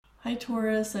Hi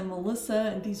Taurus, I'm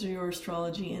Melissa and these are your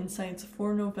astrology insights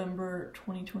for November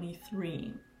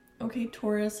 2023. Okay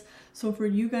Taurus, so for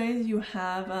you guys you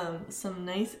have some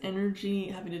nice energy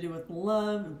having to do with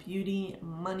love, beauty,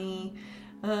 money,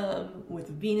 with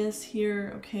Venus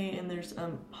here, okay, and there's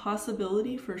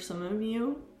possibility for some of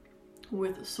you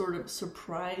with sort of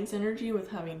surprise energy, with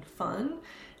having fun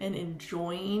and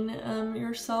enjoying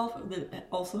yourself, that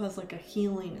also has like a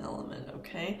healing element,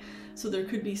 okay? So there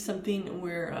could be something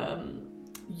where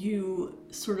you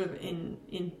sort of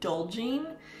indulging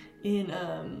in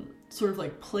sort of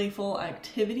like playful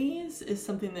activities is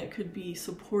something that could be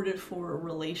supported for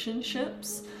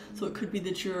relationships. So it could be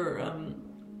that you're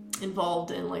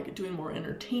involved in like doing more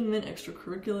entertainment,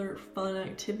 extracurricular fun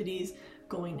activities,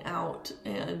 going out,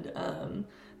 and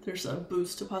there's a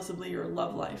boost to possibly your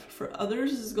love life. For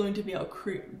others, this is going to be about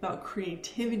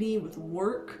creativity with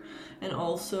work, and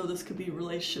also this could be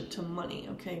relationship to money,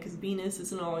 okay? Because Venus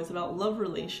isn't always about love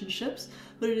relationships,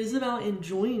 but it is about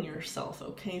enjoying yourself,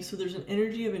 okay? So there's an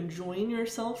energy of enjoying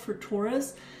yourself for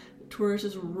Taurus. Taurus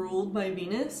is ruled by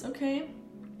Venus, okay?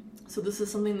 So this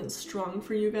is something that's strong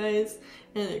for you guys,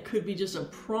 and it could be just a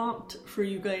prompt for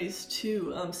you guys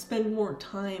to spend more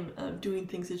time doing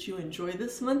things that you enjoy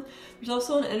this month. There's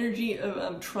also an energy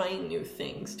of trying new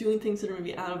things, doing things that are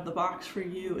maybe out of the box for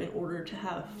you in order to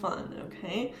have fun,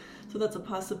 okay? So that's a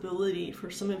possibility for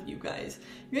some of you guys.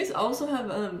 You guys also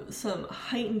have some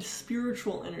heightened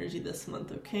spiritual energy this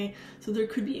month, okay? So there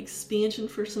could be expansion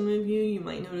for some of you. You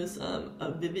might notice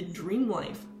a vivid dream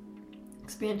life,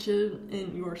 expansion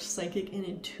in your psychic and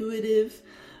intuitive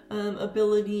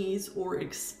abilities or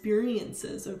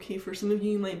experiences, okay? For some of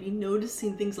you, you might be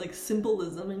noticing things like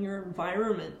symbolism in your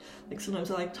environment. Like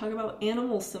sometimes I like to talk about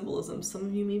animal symbolism. Some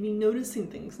of you may be noticing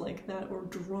things like that or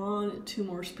drawn to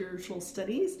more spiritual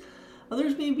studies.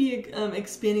 Others may be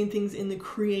expanding things in the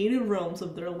creative realms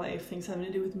of their life, things having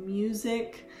to do with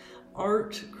music,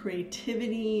 art,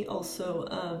 creativity.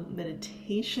 Also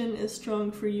meditation is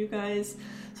strong for you guys.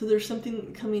 So there's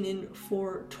something coming in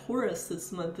for Taurus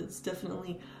this month that's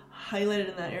definitely highlighted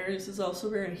in that area. This is also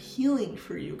very healing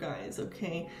for you guys,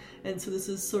 okay? And so this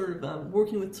is sort of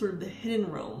working with sort of the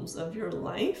hidden realms of your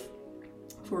life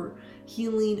for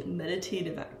healing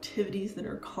meditative activities that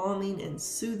are calming and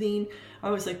soothing. I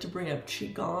always like to bring up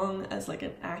Qigong as like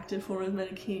an active form of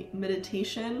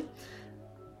meditation.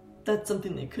 That's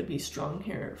something that could be strong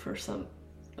here for some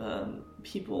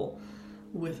people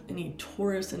with any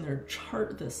Taurus in their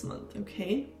chart this month,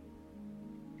 okay?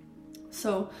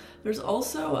 So there's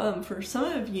also, for some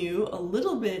of you, a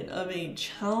little bit of a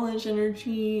challenge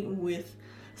energy with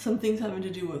some things having to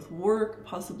do with work,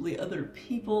 possibly other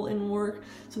people in work.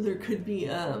 So there could be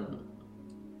a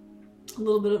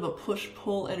little bit of a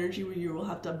push-pull energy where you will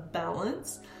have to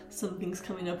balance some things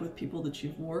coming up with people that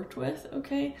you've worked with,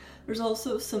 okay? There's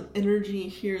also some energy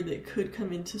here that could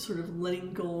come into sort of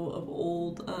letting go of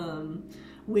old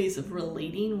ways of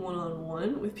relating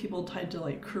one-on-one with people tied to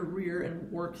like career and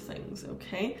work things,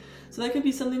 okay? So that could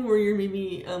be something where you're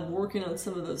maybe working on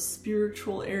some of those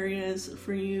spiritual areas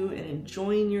for you and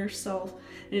enjoying yourself,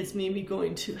 and it's maybe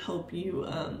going to help you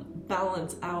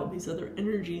balance out these other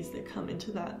energies that come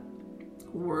into that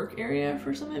work area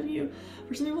for some of you.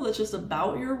 For some people, that's just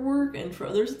about your work, and for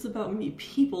others, it's about maybe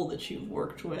people that you've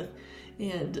worked with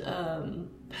and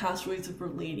past ways of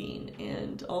relating.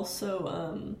 And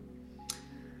also,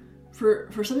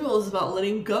 for some people, it's about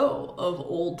letting go of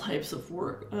old types of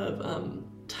work, of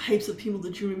types of people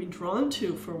that you may be drawn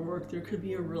to for work. There could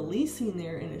be a releasing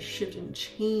there and a shift and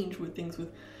change with things,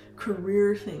 with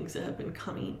career things that have been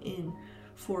coming in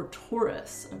for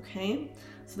Taurus, okay?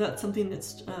 So that's something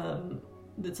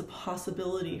that's a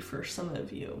possibility for some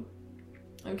of you,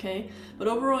 okay? But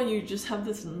overall, you just have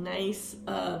this nice,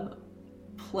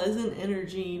 pleasant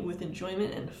energy with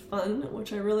enjoyment and fun,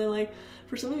 which I really like.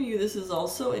 For some of you, this is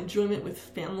also enjoyment with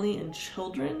family and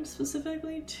children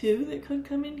specifically, too, that could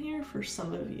come in here for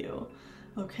some of you,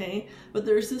 okay? But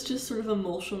there's this just sort of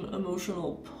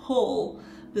emotional pull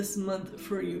this month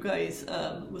for you guys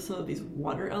with some of these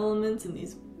water elements and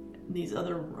these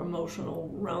other emotional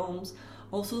realms.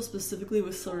 Also specifically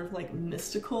with sort of like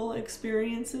mystical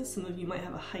experiences. Some of you might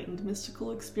have a heightened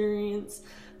mystical experience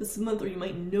this month, or you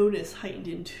might notice heightened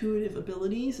intuitive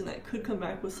abilities, and that could come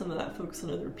back with some of that focus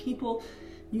on other people.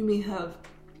 You may have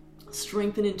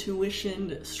strengthened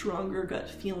intuition, stronger gut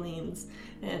feelings,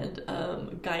 and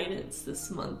guidance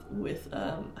this month with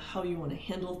how you want to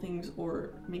handle things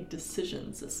or make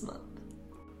decisions this month.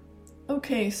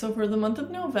 Okay, so for the month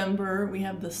of November, we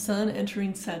have the Sun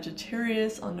entering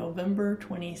Sagittarius on November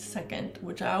 22nd,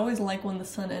 which I always like when the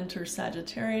Sun enters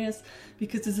Sagittarius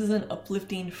because this is an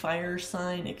uplifting fire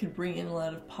sign. It can bring in a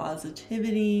lot of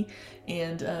positivity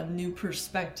and new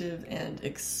perspective and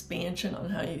expansion on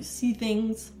how you see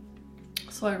things.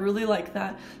 So I really like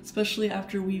that, especially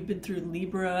after we've been through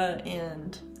Libra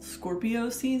and Scorpio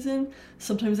season.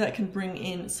 Sometimes that can bring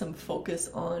in some focus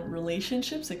on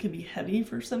relationships. It can be heavy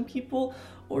for some people,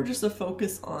 or just a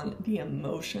focus on the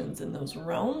emotions in those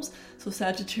realms. So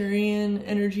Sagittarian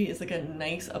energy is like a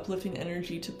nice uplifting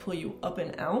energy to pull you up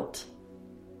and out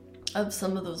of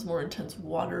some of those more intense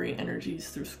watery energies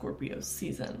through Scorpio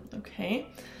season, okay?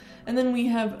 And then we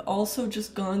have also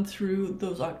just gone through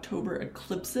those October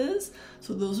eclipses.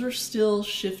 So those are still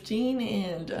shifting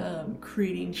and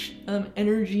creating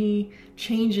energy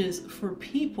changes for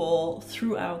people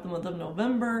throughout the month of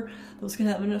November. Those can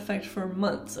have an effect for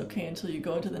months, okay, until you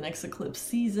go into the next eclipse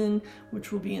season,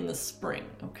 which will be in the spring,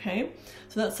 okay?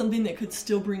 So that's something that could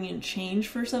still bring in change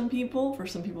for some people. For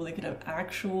some people, they could have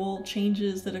actual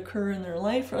changes that occur in their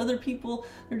life. For other people,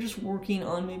 they're just working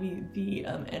on maybe the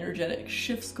energetic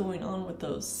shifts going on with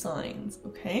those signs,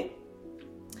 okay?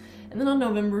 And then on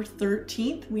November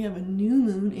 13th, we have a new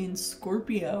moon in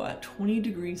Scorpio at 20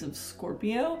 degrees of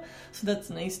Scorpio. So that's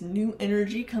nice new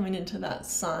energy coming into that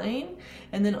sign.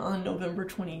 And then on November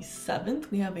 27th,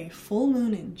 we have a full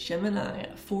moon in Gemini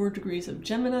at 4 degrees of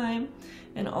Gemini.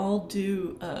 And I'll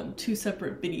do 2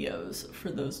 separate videos for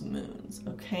those moons,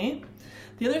 okay?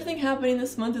 The other thing happening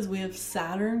this month is we have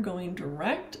Saturn going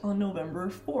direct on November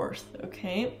 4th,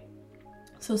 okay?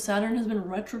 So Saturn has been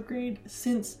retrograde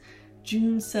since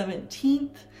June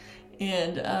 17th,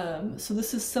 and so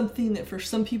this is something that for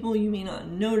some people you may not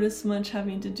notice much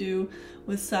having to do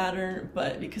with Saturn,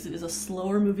 but because it is a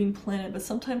slower moving planet. But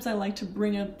sometimes I like to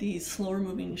bring up these slower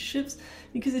moving shifts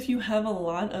because if you have a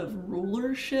lot of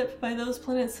rulership by those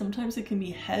planets, sometimes it can be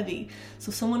heavy.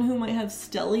 So someone who might have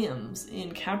stelliums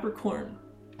in Capricorn,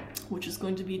 which is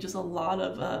going to be just a lot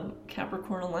of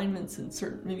Capricorn alignments,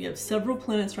 and maybe you have several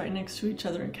planets right next to each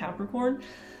other in Capricorn,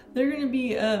 they're going to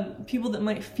be people that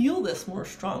might feel this more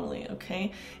strongly,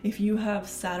 okay? If you have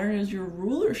Saturn as your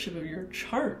rulership of your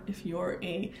chart, if you're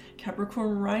a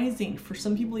Capricorn rising, for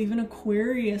some people even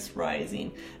Aquarius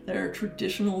rising, their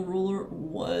traditional ruler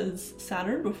was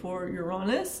Saturn before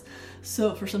Uranus.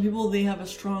 So for some people, they have a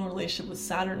strong relationship with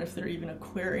Saturn if they're even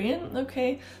Aquarian,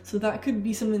 okay? So that could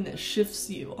be something that shifts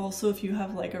you. Also, if you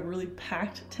have like a really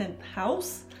packed 10th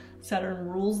house, Saturn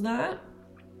rules that.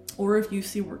 Or if you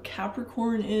see where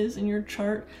Capricorn is in your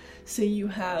chart, say you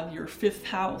have your 5th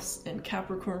house and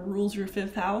Capricorn rules your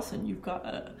 5th house and you've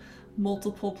got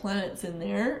multiple planets in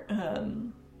there,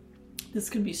 this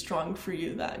could be strong for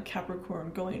you, that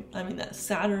that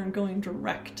Saturn going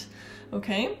direct,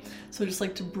 okay? So I just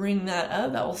like to bring that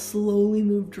up. That will slowly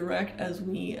move direct as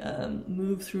we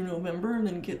move through November and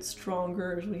then get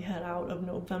stronger as we head out of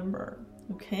November.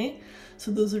 Okay, so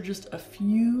those are just a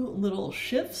few little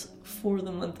shifts for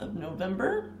the month of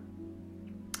November.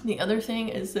 The other thing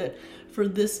is that for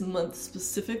this month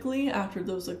specifically, after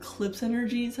those eclipse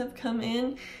energies have come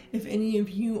in, if any of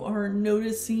you are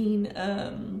noticing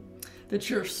that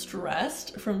you're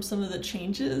stressed from some of the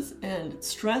changes, and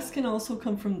stress can also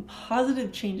come from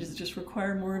positive changes that just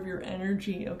require more of your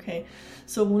energy, okay?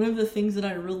 So one of the things that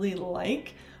I really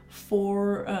like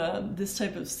for this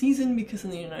type of season, because in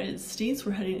the United States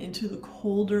we're heading into the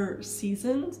colder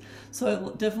seasons,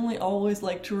 so I definitely always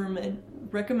like to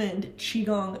recommend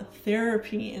Qigong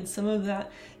therapy, and some of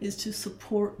that is to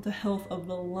support the health of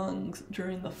the lungs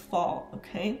during the fall,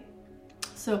 okay?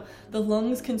 So the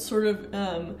lungs can sort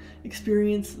of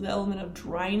experience the element of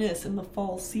dryness in the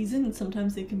fall season, and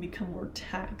sometimes they can become more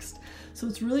taxed. So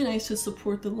it's really nice to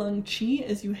support the lung qi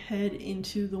as you head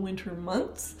into the winter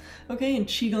months. Okay, and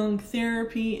Qigong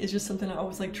therapy is just something I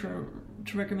always like to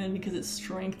recommend because it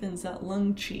strengthens that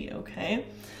lung qi, okay?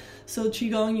 So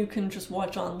Qigong you can just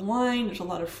watch online. There's a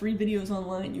lot of free videos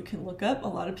online you can look up. A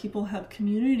lot of people have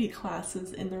community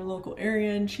classes in their local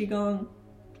area in Qigong.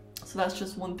 So that's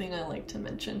just one thing I like to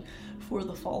mention for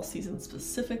the fall season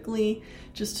specifically,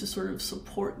 just to sort of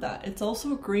support that. It's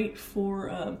also great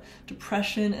for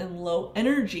depression and low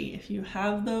energy. If you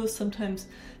have those, sometimes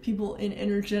people in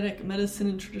energetic medicine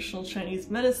and traditional Chinese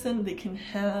medicine, they can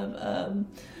have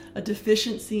a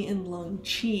deficiency in lung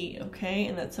qi, okay?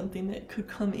 And that's something that could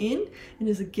come in and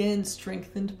is again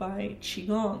strengthened by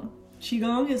Qigong.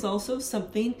 Qigong is also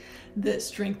something that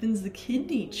strengthens the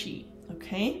kidney qi,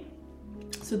 okay?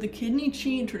 So the kidney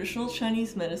qi in traditional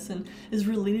Chinese medicine is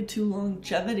related to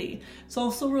longevity. It's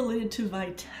also related to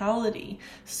vitality.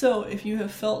 So if you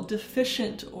have felt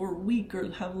deficient or weak or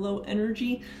have low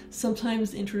energy,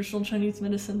 sometimes in traditional Chinese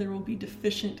medicine there will be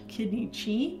deficient kidney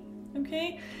qi.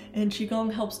 Okay, and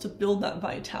Qigong helps to build that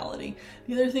vitality.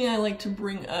 The other thing I like to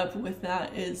bring up with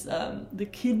that is the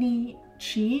kidney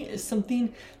qi is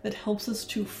something that helps us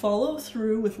to follow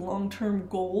through with long-term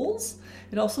goals.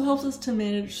 It also helps us to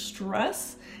manage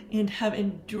stress and have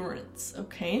endurance,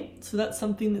 okay? So that's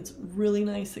something that's really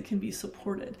nice that can be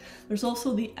supported. There's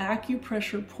also the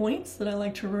acupressure points that I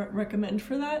like to recommend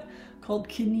for that, called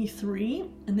kidney 3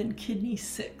 and then kidney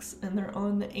 6, and they're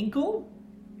on the ankle,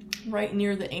 right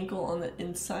near the ankle on the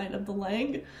inside of the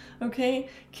leg, okay?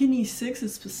 Kidney 6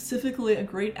 is specifically a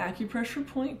great acupressure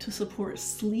point to support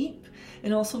sleep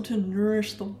and also to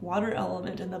nourish the water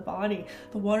element in the body.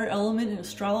 The water element in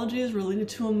astrology is related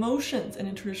to emotions, and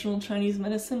in traditional Chinese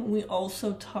medicine, we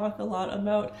also talk a lot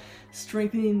about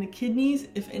strengthening the kidneys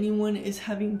if anyone is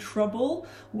having trouble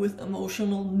with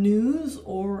emotional news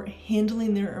or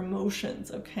handling their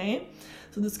emotions, okay?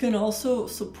 So this can also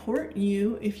support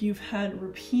you if you've had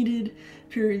repeated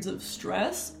periods of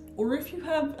stress, or if you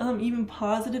have even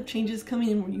positive changes coming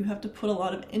in where you have to put a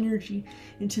lot of energy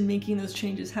into making those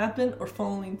changes happen or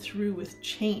following through with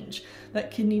change.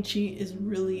 That kidney qi is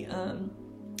really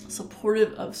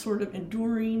supportive of sort of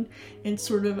enduring and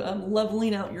sort of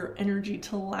leveling out your energy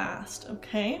to last,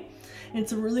 okay? And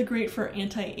it's really great for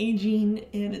anti-aging,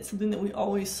 and it's something that we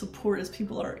always support as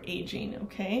people are aging,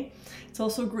 okay? It's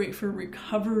also great for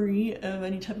recovery of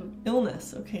any type of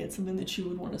illness, okay? It's something that you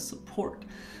would want to support.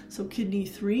 So kidney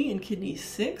 3 and kidney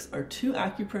 6 are 2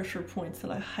 acupressure points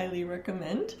that I highly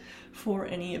recommend for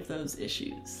any of those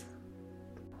issues.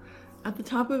 At the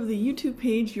top of the YouTube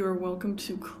page, you are welcome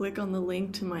to click on the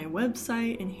link to my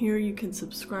website, and here you can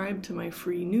subscribe to my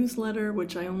free newsletter,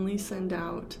 which I only send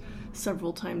out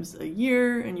several times a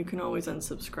year, and you can always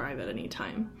unsubscribe at any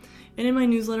time. And in my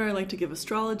newsletter, I like to give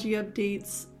astrology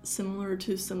updates similar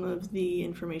to some of the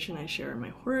information I share in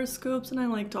my horoscopes, and I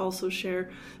like to also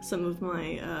share some of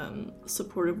my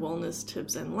supportive wellness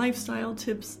tips and lifestyle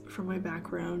tips from my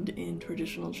background in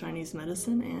traditional Chinese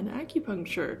medicine and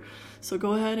acupuncture. So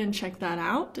go ahead and check that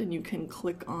out, and you can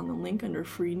click on the link under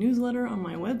free newsletter on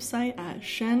my website at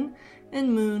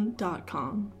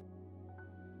shenandmoon.com.